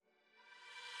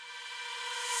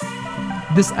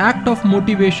This act of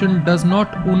motivation does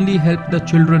not only help the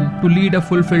children to lead a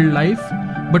fulfilled life,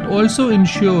 but also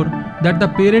ensure that the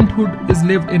parenthood is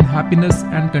lived in happiness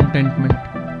and contentment.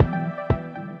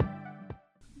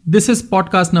 This is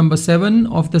podcast number 7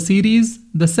 of the series,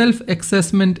 The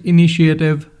Self-Assessment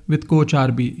Initiative with Coach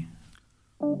RB.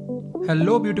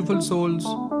 Hello beautiful souls,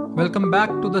 welcome back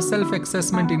to the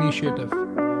Self-Assessment Initiative.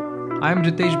 I am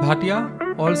Ritesh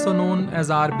Bhatia, also known as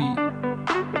RB.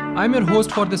 I am your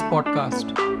host for this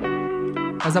podcast.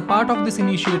 As a part of this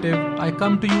initiative, I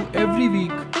come to you every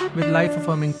week with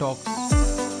life-affirming talks.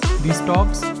 These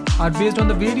talks are based on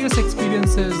the various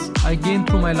experiences I gained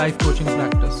through my life coaching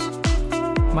practice.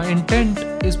 My intent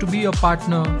is to be your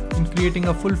partner in creating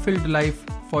a fulfilled life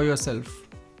for yourself.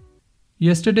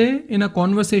 Yesterday, in a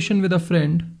conversation with a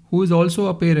friend who is also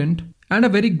a parent, and a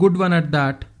very good one at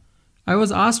that, I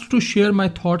was asked to share my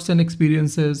thoughts and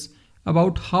experiences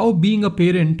about how being a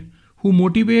parent who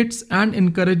motivates and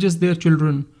encourages their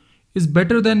children is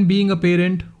better than being a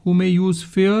parent who may use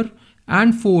fear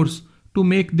and force to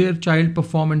make their child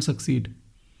perform and succeed.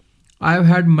 I have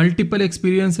had multiple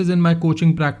experiences in my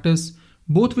coaching practice,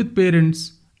 both with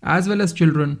parents as well as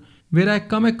children, where I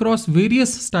come across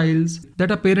various styles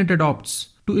that a parent adopts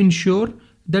to ensure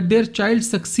that their child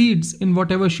succeeds in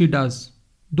whatever she does.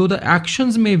 Though the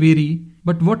actions may vary,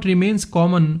 but what remains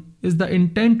common is the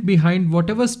intent behind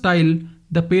whatever style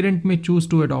the parent may choose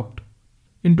to adopt.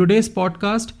 In today's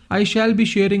podcast, I shall be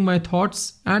sharing my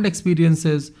thoughts and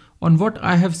experiences on what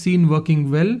I have seen working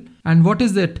well and what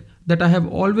is it that I have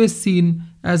always seen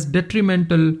as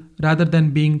detrimental rather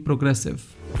than being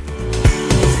progressive.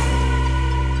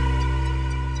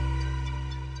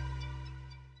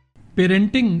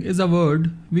 Parenting is a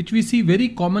word which we see very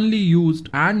commonly used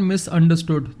and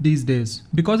misunderstood these days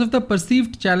because of the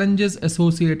perceived challenges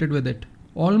associated with it.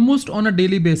 Almost on a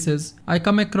daily basis, I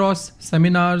come across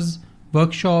seminars,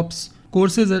 workshops,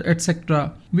 courses,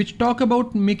 etc., which talk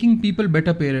about making people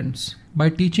better parents by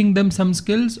teaching them some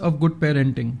skills of good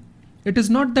parenting. It is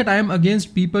not that I am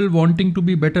against people wanting to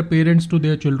be better parents to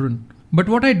their children, but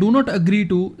what I do not agree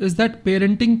to is that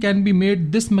parenting can be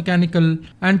made this mechanical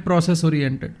and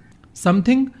process-oriented.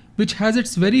 Something which has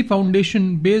its very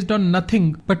foundation based on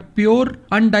nothing but pure,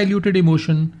 undiluted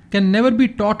emotion can never be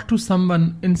taught to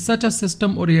someone in such a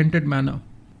system-oriented manner.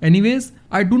 Anyways,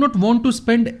 I do not want to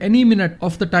spend any minute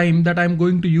of the time that I am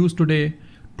going to use today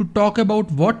to talk about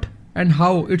what and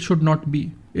how it should not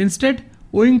be. Instead,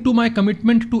 owing to my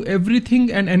commitment to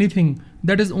everything and anything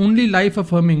that is only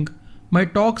life-affirming, my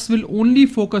talks will only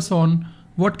focus on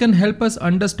what can help us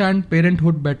understand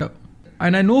parenthood better.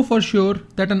 And I know for sure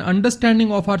that an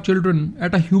understanding of our children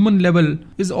at a human level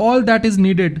is all that is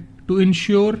needed to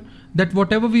ensure that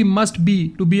whatever we must be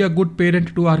to be a good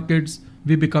parent to our kids,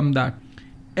 we become that.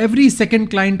 Every second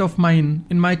client of mine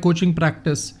in my coaching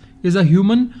practice is a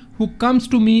human who comes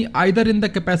to me either in the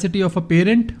capacity of a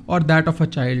parent or that of a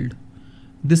child.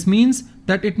 This means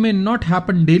that it may not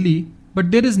happen daily,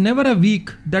 but there is never a week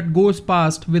that goes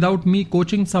past without me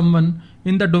coaching someone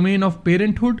in the domain of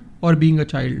parenthood or being a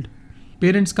child.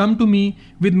 Parents come to me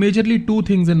with majorly two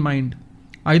things in mind,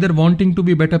 either wanting to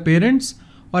be better parents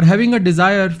or having a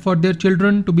desire for their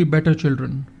children to be better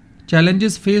children.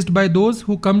 Challenges faced by those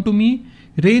who come to me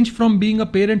range from being a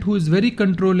parent who is very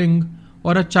controlling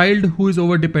or a child who is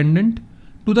over-dependent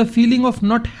to the feeling of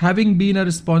not having been a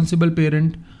responsible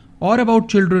parent or about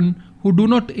children who do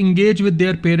not engage with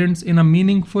their parents in a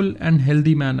meaningful and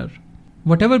healthy manner.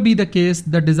 Whatever be the case,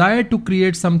 the desire to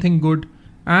create something good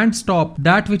and stop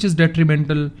that which is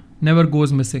detrimental never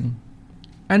goes missing.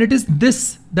 And it is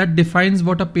this that defines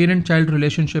what a parent-child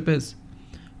relationship is.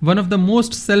 One of the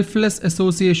most selfless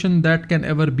association that can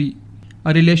ever be.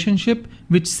 A relationship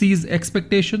which sees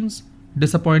expectations,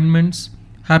 disappointments,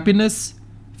 happiness,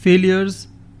 failures,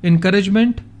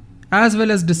 encouragement, as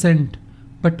well as dissent,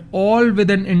 but all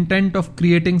with an intent of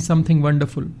creating something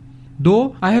wonderful.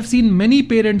 Though I have seen many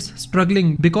parents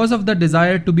struggling because of the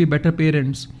desire to be better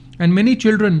parents, and many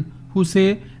children who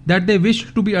say that they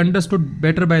wish to be understood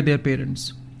better by their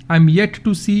parents, I am yet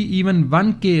to see even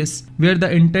one case where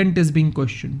the intent is being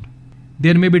questioned.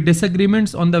 There may be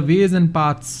disagreements on the ways and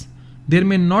paths. There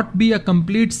may not be a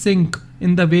complete sync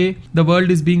in the way the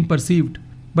world is being perceived,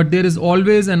 but there is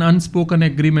always an unspoken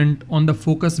agreement on the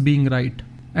focus being right.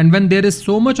 And when there is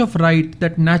so much of right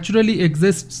that naturally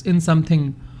exists in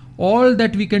something, all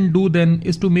that we can do then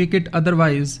is to make it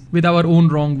otherwise with our own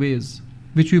wrong ways,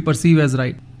 which we perceive as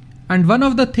right. And one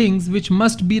of the things which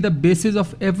must be the basis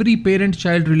of every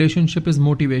parent-child relationship is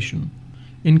motivation.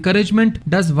 Encouragement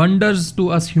does wonders to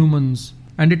us humans,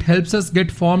 and it helps us get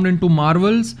formed into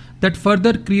marvels that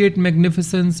further create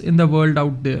magnificence in the world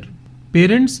out there.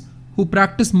 Parents who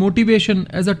practice motivation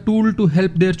as a tool to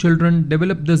help their children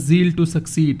develop the zeal to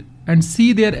succeed and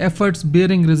see their efforts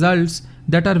bearing results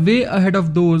that are way ahead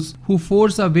of those who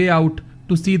force a way out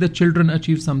to see the children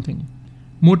achieve something.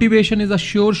 Motivation is a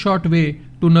sure shot way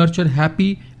to nurture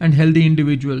happy and healthy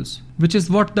individuals, which is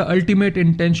what the ultimate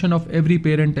intention of every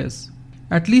parent is.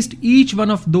 At least each one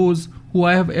of those who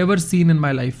I have ever seen in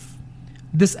my life.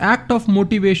 This act of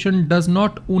motivation does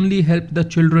not only help the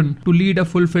children to lead a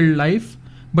fulfilled life,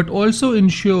 but also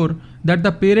ensure that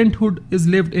the parenthood is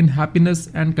lived in happiness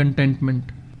and contentment.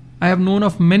 I have known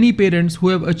of many parents who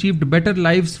have achieved better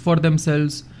lives for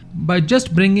themselves by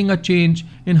just bringing a change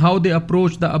in how they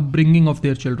approach the upbringing of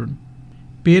their children.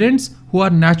 Parents who are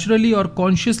naturally or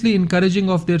consciously encouraging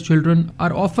of their children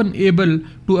are often able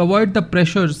to avoid the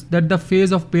pressures that the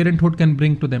phase of parenthood can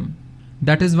bring to them.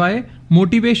 That is why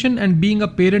motivation and being a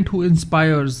parent who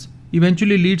inspires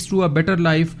eventually leads to a better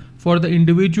life for the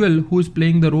individual who is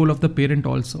playing the role of the parent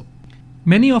also.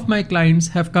 Many of my clients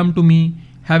have come to me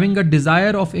having a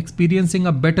desire of experiencing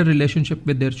a better relationship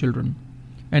with their children,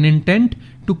 an intent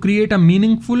to create a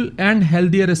meaningful and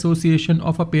healthier association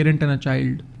of a parent and a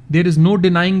child. There is no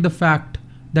denying the fact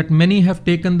that many have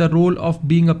taken the role of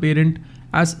being a parent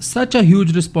as such a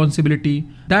huge responsibility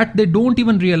that they don't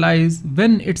even realize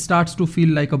when it starts to feel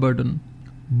like a burden.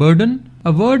 Burden,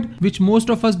 a word which most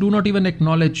of us do not even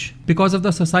acknowledge because of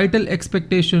the societal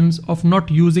expectations of not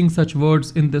using such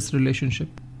words in this relationship.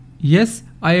 Yes,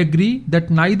 I agree that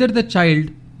neither the child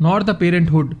nor the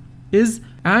parenthood is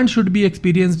and should be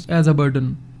experienced as a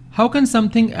burden. How can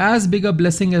something as big a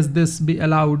blessing as this be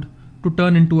allowed to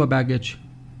turn into a baggage?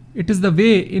 It is the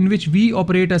way in which we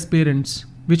operate as parents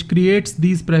which creates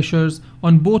these pressures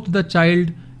on both the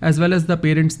child as well as the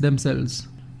parents themselves.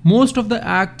 Most of the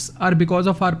acts are because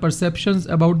of our perceptions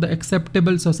about the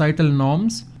acceptable societal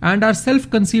norms and our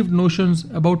self-conceived notions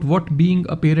about what being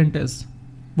a parent is.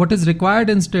 What is required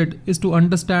instead is to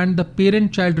understand the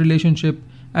parent-child relationship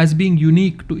as being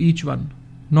unique to each one.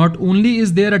 Not only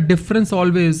is there a difference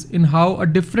always in how a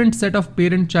different set of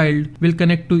parent-child will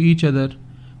connect to each other,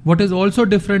 what is also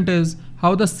different is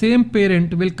how the same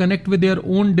parent will connect with their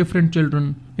own different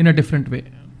children in a different way.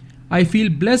 I feel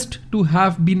blessed to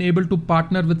have been able to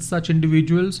partner with such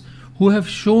individuals who have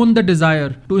shown the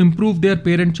desire to improve their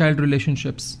parent-child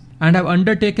relationships and have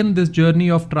undertaken this journey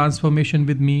of transformation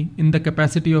with me in the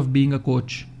capacity of being a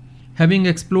coach. Having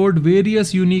explored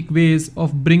various unique ways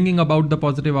of bringing about the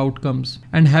positive outcomes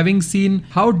and having seen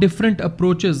how different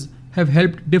approaches have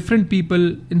helped different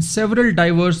people in several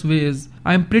diverse ways,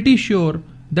 I am pretty sure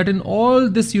that in all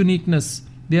this uniqueness,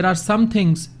 there are some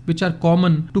things which are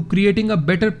common to creating a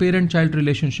better parent-child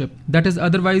relationship that is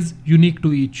otherwise unique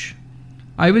to each.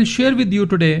 I will share with you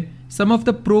today some of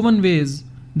the proven ways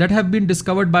that have been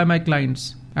discovered by my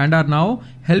clients and are now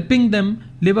helping them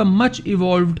live a much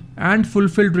evolved and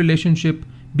fulfilled relationship,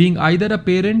 being either a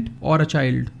parent or a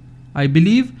child. I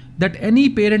believe that any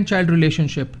parent-child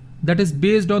relationship that is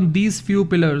based on these few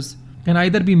pillars can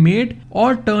either be made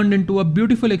or turned into a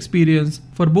beautiful experience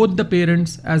for both the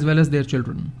parents as well as their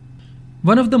children.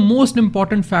 One of the most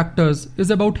important factors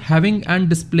is about having and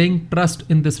displaying trust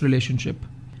in this relationship.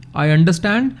 I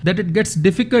understand that it gets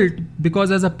difficult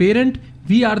because as a parent,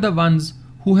 we are the ones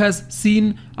who has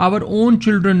seen our own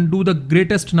children do the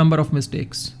greatest number of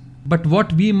mistakes. But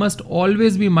what we must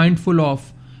always be mindful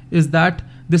of is that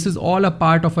this is all a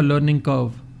part of a learning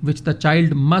curve which the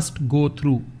child must go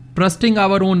through. Trusting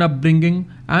our own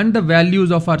upbringing and the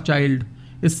values of our child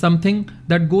is something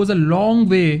that goes a long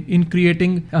way in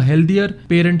creating a healthier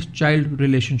parent-child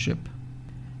relationship.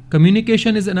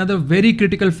 Communication is another very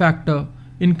critical factor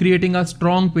in creating a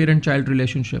strong parent-child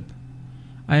relationship.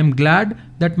 I am glad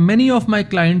that many of my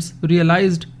clients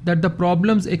realized that the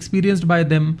problems experienced by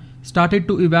them started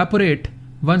to evaporate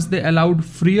once they allowed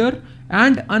freer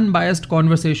and unbiased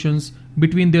conversations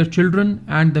between their children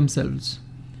and themselves.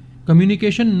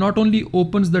 Communication not only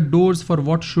opens the doors for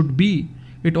what should be,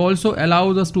 it also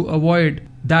allows us to avoid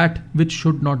that which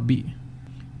should not be.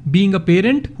 Being a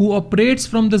parent who operates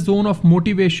from the zone of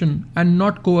motivation and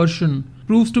not coercion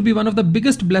proves to be one of the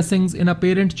biggest blessings in a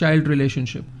parent-child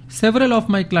relationship. Several of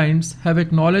my clients have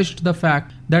acknowledged the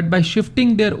fact that by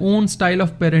shifting their own style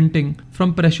of parenting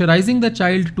from pressurizing the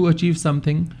child to achieve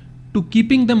something to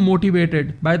keeping them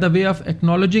motivated by the way of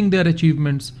acknowledging their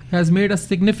achievements has made a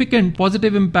significant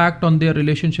positive impact on their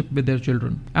relationship with their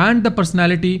children and the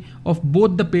personality of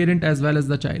both the parent as well as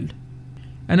the child.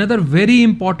 Another very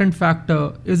important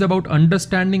factor is about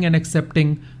understanding and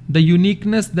accepting the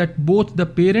uniqueness that both the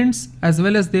parents as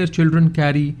well as their children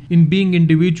carry in being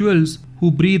individuals who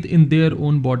breathe in their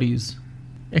own bodies.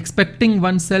 Expecting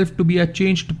oneself to be a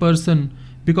changed person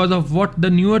because of what the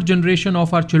newer generation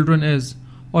of our children is,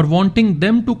 or wanting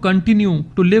them to continue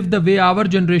to live the way our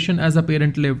generation as a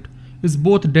parent lived, is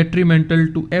both detrimental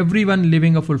to everyone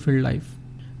living a fulfilled life.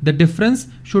 The difference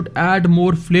should add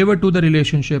more flavor to the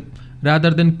relationship rather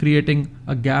than creating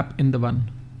a gap in the one.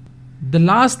 The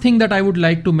last thing that I would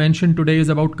like to mention today is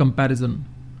about comparison.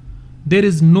 There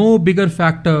is no bigger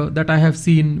factor that I have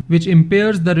seen which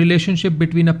impairs the relationship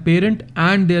between a parent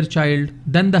and their child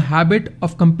than the habit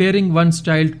of comparing one's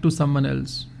child to someone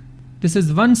else. This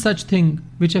is one such thing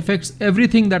which affects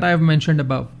everything that I have mentioned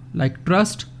above, like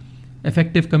trust,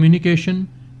 effective communication,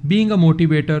 being a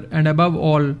motivator, and above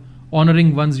all,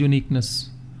 honoring one's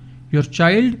uniqueness. Your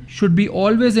child should be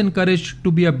always encouraged to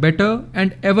be a better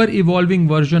and ever evolving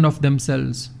version of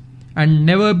themselves, and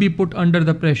never be put under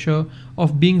the pressure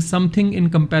of being something in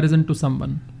comparison to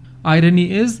someone.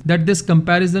 Irony is that this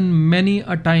comparison many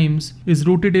a times is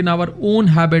rooted in our own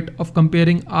habit of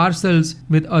comparing ourselves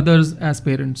with others as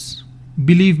parents.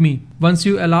 Believe me, once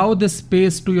you allow this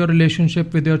space to your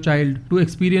relationship with your child to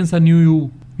experience a new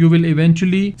you, you will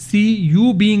eventually see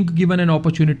you being given an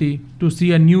opportunity to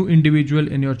see a new individual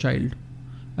in your child.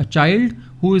 A child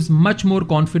who is much more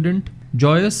confident,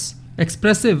 joyous,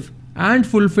 expressive, and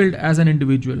fulfilled as an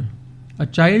individual. A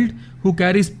child who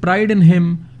carries pride in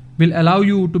him will allow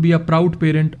you to be a proud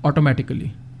parent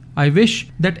automatically. I wish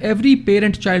that every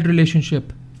parent-child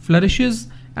relationship flourishes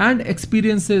and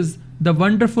experiences the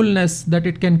wonderfulness that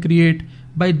it can create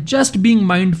by just being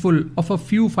mindful of a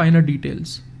few finer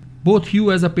details. Both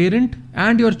you as a parent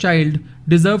and your child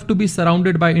deserve to be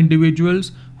surrounded by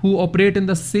individuals who operate in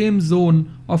the same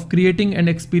zone of creating and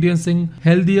experiencing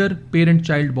healthier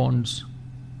parent-child bonds.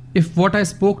 If what I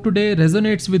spoke today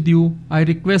resonates with you, I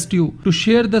request you to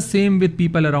share the same with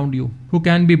people around you who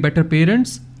can be better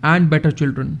parents and better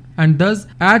children, and thus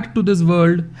add to this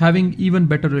world having even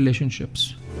better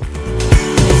relationships.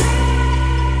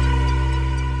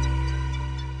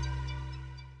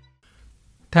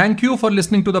 Thank you for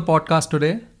listening to the podcast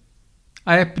today.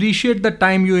 I appreciate the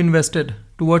time you invested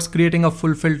towards creating a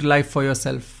fulfilled life for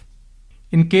yourself.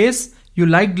 In case you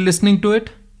liked listening to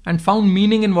it and found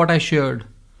meaning in what I shared,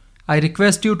 I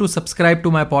request you to subscribe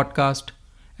to my podcast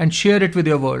and share it with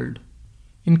your world.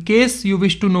 In case you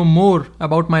wish to know more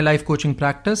about my life coaching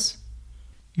practice,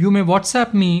 you may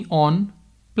WhatsApp me on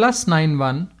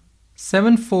 +91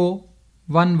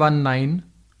 74119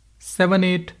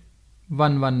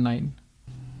 78119.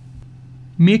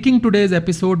 Making today's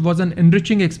episode was an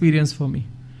enriching experience for me,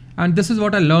 and this is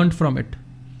what I learned from it.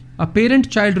 A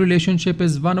parent-child relationship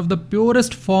is one of the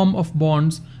purest form of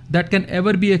bonds that can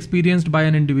ever be experienced by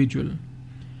an individual.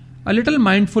 A little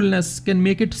mindfulness can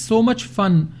make it so much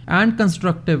fun and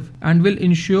constructive, and will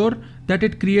ensure that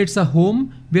it creates a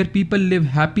home where people live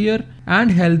happier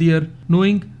and healthier,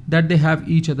 knowing that they have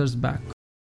each other's back.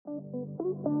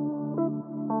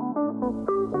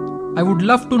 I would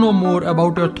love to know more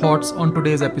about your thoughts on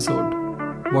today's episode,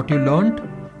 what you learned,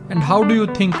 and how do you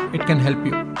think it can help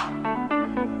you.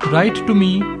 Write to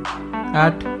me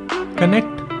at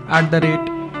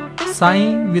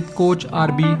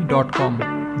connect@saiwithcoachrb.com.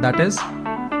 That is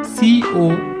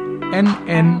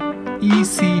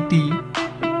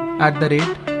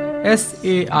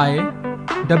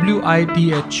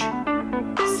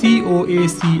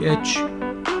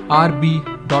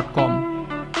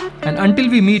And until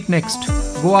we meet next,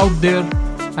 go out there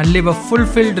and live a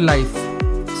fulfilled life.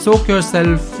 Soak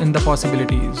yourself in the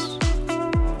possibilities.